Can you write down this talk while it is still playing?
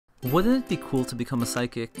Wouldn't it be cool to become a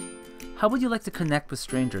psychic? How would you like to connect with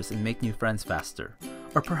strangers and make new friends faster?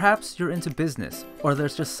 Or perhaps you're into business, or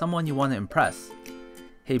there's just someone you want to impress.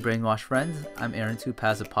 Hey Brainwashed friends, I'm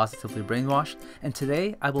Tupaz of Positively Brainwashed, and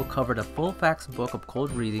today I will cover the full facts book of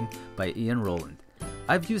cold reading by Ian Rowland.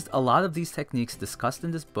 I've used a lot of these techniques discussed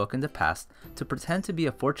in this book in the past to pretend to be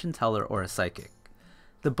a fortune teller or a psychic.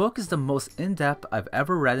 The book is the most in-depth I've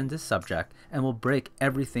ever read in this subject and will break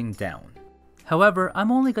everything down. However,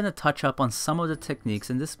 I'm only going to touch up on some of the techniques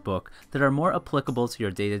in this book that are more applicable to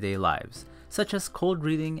your day-to-day lives, such as cold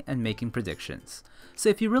reading and making predictions. So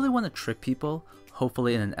if you really want to trick people,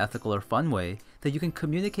 hopefully in an ethical or fun way, that you can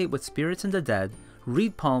communicate with spirits and the dead,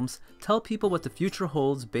 read palms, tell people what the future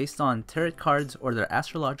holds based on tarot cards or their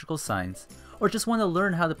astrological signs, or just want to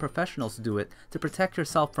learn how the professionals do it to protect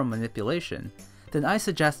yourself from manipulation, then I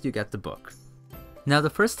suggest you get the book. Now the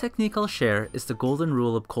first technique I'll share is the golden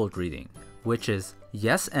rule of cold reading, which is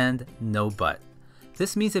yes and no but.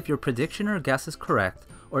 This means if your prediction or guess is correct,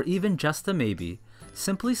 or even just a maybe,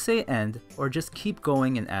 simply say and or just keep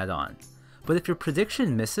going and add on. But if your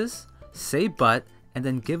prediction misses, say but and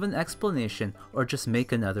then give an explanation or just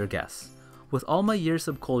make another guess. With all my years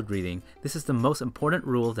of cold reading, this is the most important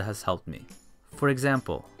rule that has helped me. For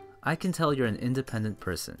example, I can tell you're an independent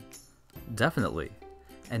person. Definitely.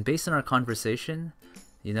 And based on our conversation,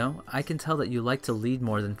 I can tell that you like to lead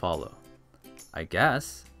more than follow. I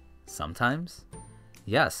guess. Sometimes.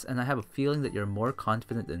 Yes, and I have a feeling that you're more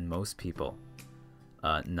confident than most people.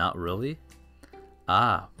 Not really?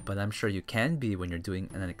 Ah, but I'm sure you can be when you're doing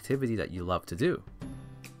an activity that you love to do.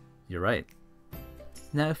 You're right.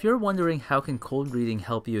 Now, if you're wondering how can cold reading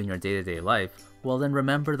help you in your day-to-day life, well then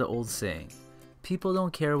remember the old saying, people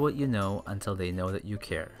don't care what you know until they know that you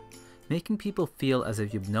care. Making people feel as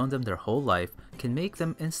if you've known them their whole life can make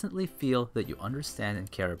them instantly feel that you understand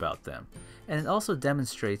and care about them, and it also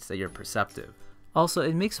demonstrates that you're perceptive. Also,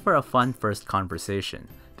 it makes for a fun first conversation,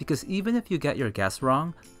 because even if you get your guess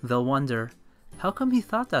wrong, they'll wonder, how come he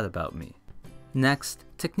thought that about me? Next,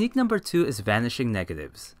 technique number 2 is vanishing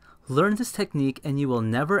negatives. Learn this technique and you will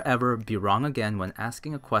never ever be wrong again when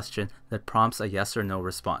asking a question that prompts a yes or no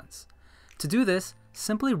response. To do this,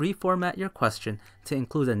 simply reformat your question to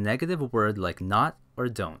include a negative word like not or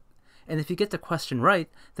don't. And if you get the question right,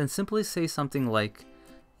 then simply say something like,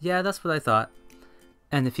 yeah, that's what I thought.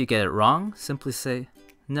 And if you get it wrong, simply say,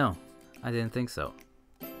 no, I didn't think so.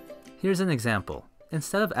 Here's an example.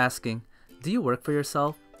 Instead of asking, do you work for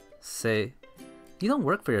yourself? Say, you don't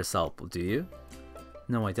work for yourself, do you?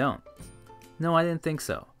 No, I don't. No, I didn't think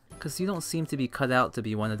so. Because you don't seem to be cut out to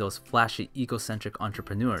be one of those flashy, egocentric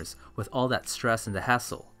entrepreneurs with all that stress and the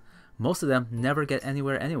hassle. Most of them never get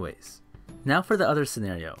anywhere anyways. Now for the other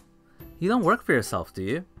scenario. You don't work for yourself, do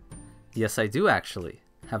you? Yes, I do actually.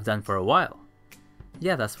 Have done for a while.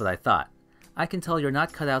 Yeah, that's what I thought. I can tell you're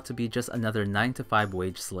not cut out to be just another 9-to-5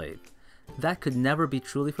 wage slave. That could never be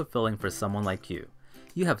truly fulfilling for someone like you.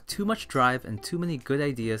 You have too much drive and too many good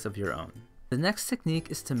ideas of your own. The next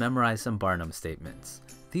technique is to memorize some Barnum statements.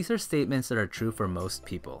 These are statements that are true for most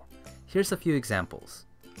people. Here's a few examples.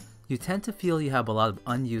 You tend to feel you have a lot of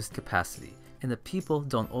unused capacity, and that people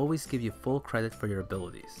don't always give you full credit for your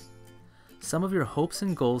abilities. Some of your hopes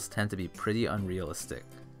and goals tend to be pretty unrealistic.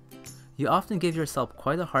 You often give yourself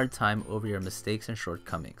quite a hard time over your mistakes and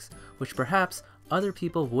shortcomings, which perhaps other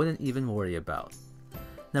people wouldn't even worry about.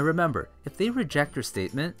 Now remember, if they reject your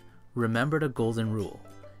statement, remember the golden rule.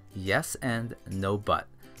 Yes and no but.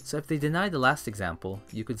 So if they deny the last example,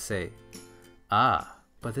 you could say, ah,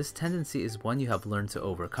 but this tendency is one you have learned to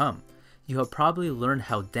overcome. You have probably learned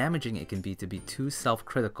how damaging it can be to be too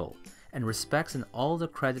self-critical, and respects and all the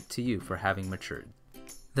credit to you for having matured.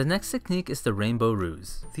 The next technique is the rainbow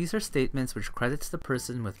ruse. These are statements which credits the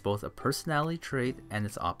person with both a personality trait and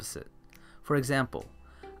its opposite. For example,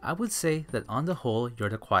 I would say that on the whole you're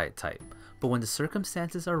the quiet type, but when the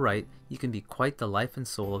circumstances are right, you can be quite the life and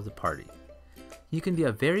soul of the party. You can be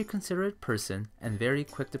a very considerate person and very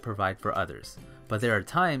quick to provide for others, but there are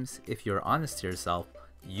times, if you're honest to yourself,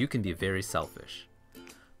 you can be very selfish.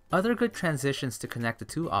 Other good transitions to connect the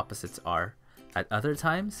two opposites are, at other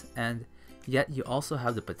times, and yet you also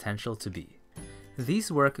have the potential to be.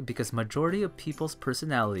 These work because majority of people's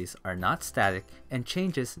personalities are not static and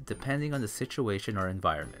changes depending on the situation or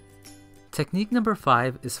environment. Technique number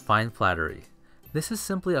 5 is fine flattery. This is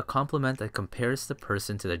simply a compliment that compares the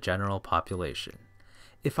person to the general population.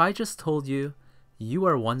 If I just told you, you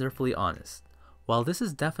are wonderfully honest, while this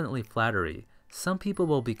is definitely flattery, some people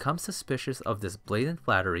will become suspicious of this blatant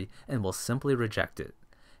flattery and will simply reject it.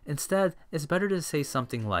 Instead, it's better to say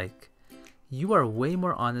something like, you are way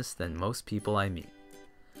more honest than most people I meet.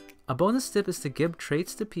 A bonus tip is to give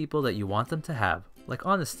traits to people that you want them to have, like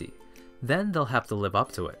honesty. Then they'll have to live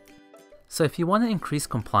up to it. So if you want to increase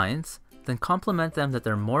compliance, then compliment them that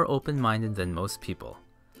they're more open-minded than most people.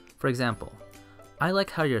 For example, I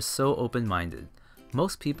like how you're so open-minded.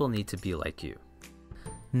 Most people need to be like you.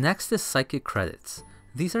 Next is psychic credits.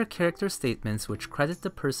 These are character statements which credit the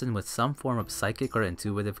person with some form of psychic or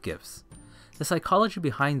intuitive gifts. The psychology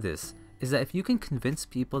behind this is that if you can convince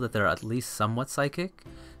people that they're at least somewhat psychic,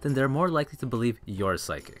 then they're more likely to believe you're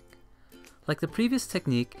psychic. Like the previous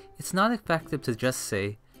technique, it's not effective to just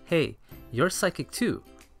say, hey, you're psychic too,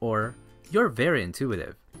 or you're very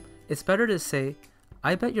intuitive. It's better to say,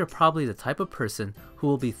 I bet you're probably the type of person who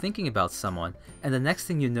will be thinking about someone and the next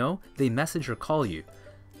thing you know, they message or call you.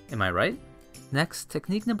 Am I right? Next,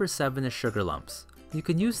 technique number 7 is sugar lumps. You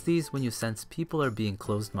can use these when you sense people are being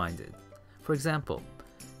closed-minded. For example,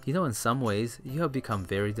 you know in some ways you have become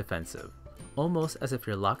very defensive, almost as if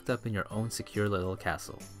you're locked up in your own secure little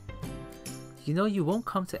castle. You know you won't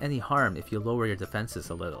come to any harm if you lower your defenses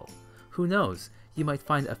a little. Who knows, you might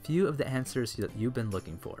find a few of the answers that you've been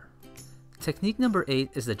looking for. Technique number 8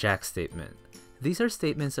 is the Jack statement. These are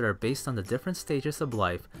statements that are based on the different stages of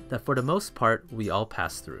life that for the most part we all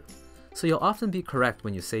pass through. So you'll often be correct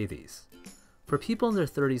when you say these. For people in their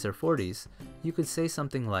 30s or 40s, you could say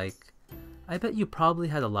something like, I bet you probably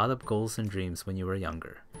had a lot of goals and dreams when you were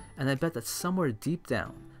younger, and I bet that somewhere deep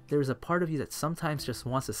down, there is a part of you that sometimes just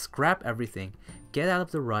wants to scrap everything, get out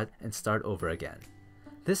of the rut, and start over again.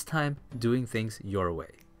 This time, doing things your way.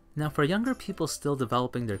 Now for younger people still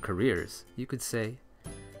developing their careers, you could say,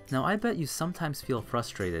 now I bet you sometimes feel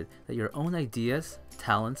frustrated that your own ideas,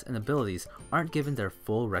 talents, and abilities aren't given their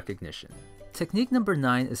full recognition. Technique number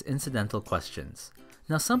 9 is incidental questions.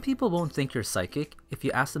 Now some people won't think you're psychic if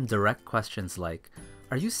you ask them direct questions like,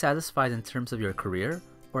 are you satisfied in terms of your career,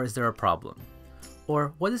 or is there a problem?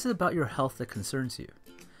 Or what is it about your health that concerns you?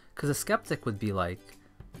 Because a skeptic would be like,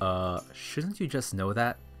 shouldn't you just know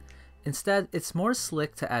that? Instead, it's more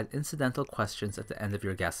slick to add incidental questions at the end of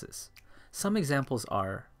your guesses. Some examples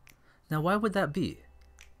are, now why would that be?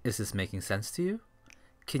 Is this making sense to you?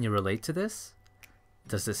 Can you relate to this?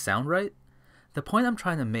 Does this sound right? The point I'm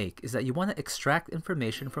trying to make is that you want to extract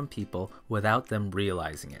information from people without them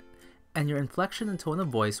realizing it, and your inflection and tone of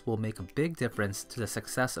voice will make a big difference to the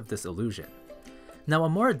success of this illusion. Now a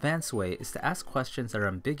more advanced way is to ask questions that are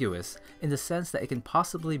ambiguous in the sense that it can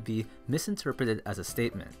possibly be misinterpreted as a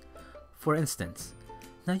statement. For instance,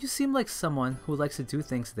 now you seem like someone who likes to do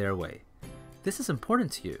things their way. This is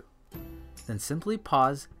important to you. Then simply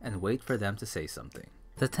pause and wait for them to say something.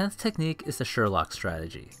 The 10th technique is the Sherlock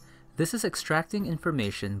strategy. This is extracting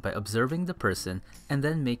information by observing the person and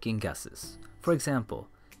then making guesses. For example,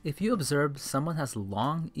 if you observe someone has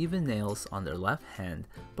long, even nails on their left hand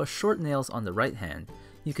but short nails on the right hand,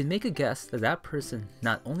 you can make a guess that that person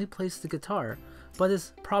not only plays the guitar, but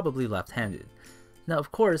is probably left-handed. Now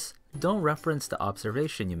of course, don't reference the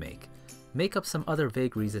observation you make. Make up some other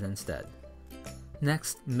vague reason instead.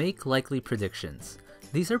 Next, make likely predictions.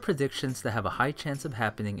 These are predictions that have a high chance of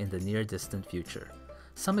happening in the near-distant future.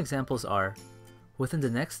 Some examples are, within the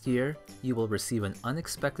next year, you will receive an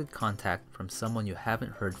unexpected contact from someone you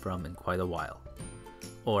haven't heard from in quite a while.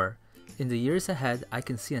 Or, in the years ahead, I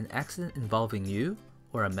can see an accident involving you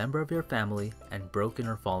or a member of your family and broken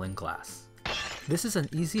or falling glass. This is an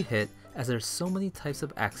easy hit as there's so many types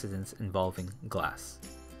of accidents involving glass.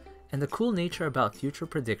 And the cool nature about future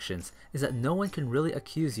predictions is that no one can really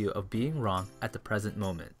accuse you of being wrong at the present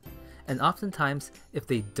moment. And oftentimes, if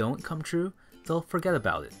they don't come true, they'll forget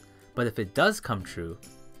about it. But if it does come true,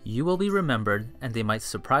 you will be remembered and they might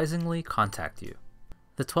surprisingly contact you.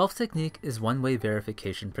 The 12th technique is one-way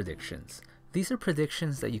verification predictions. These are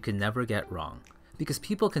predictions that you can never get wrong, because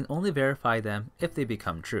people can only verify them if they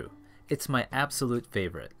become true. It's my absolute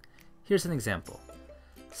favorite. Here's an example.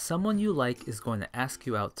 Someone you like is going to ask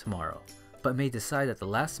you out tomorrow, but may decide at the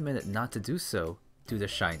last minute not to do so due to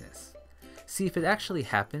shyness. See, if it actually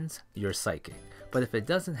happens, you're psychic, but if it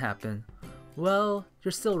doesn't happen, well,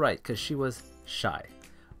 you're still right because she was shy.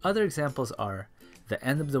 Other examples are, the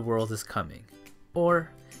end of the world is coming,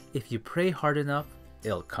 or if you pray hard enough,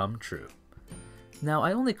 it'll come true. Now,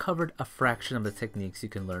 I only covered a fraction of the techniques you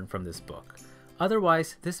can learn from this book.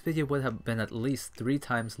 Otherwise, this video would have been at least 3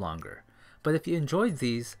 times longer. But if you enjoyed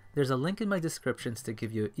these, there's a link in my descriptions to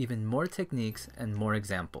give you even more techniques and more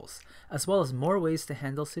examples, as well as more ways to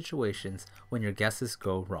handle situations when your guesses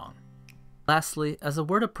go wrong. Lastly, as a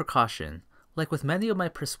word of precaution, like with many of my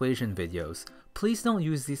persuasion videos, please don't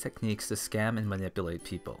use these techniques to scam and manipulate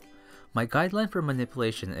people. My guideline for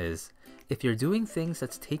manipulation is, if you're doing things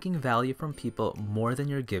that's taking value from people more than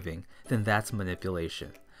you're giving, then that's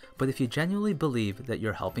manipulation. But if you genuinely believe that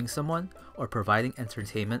you're helping someone, or providing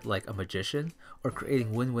entertainment like a magician, or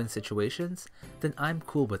creating win-win situations, then I'm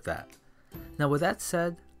cool with that. Now with that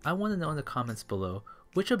said, I want to know in the comments below,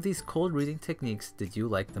 which of these cold reading techniques did you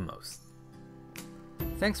like the most?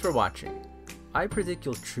 Thanks for watching. I predict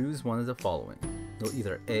you'll choose one of the following. You'll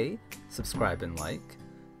either A, subscribe and like,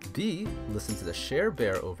 B, listen to the share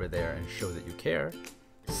bear over there and show that you care,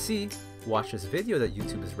 C, watch this video that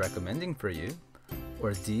YouTube is recommending for you,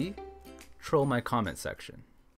 or D, troll my comment section.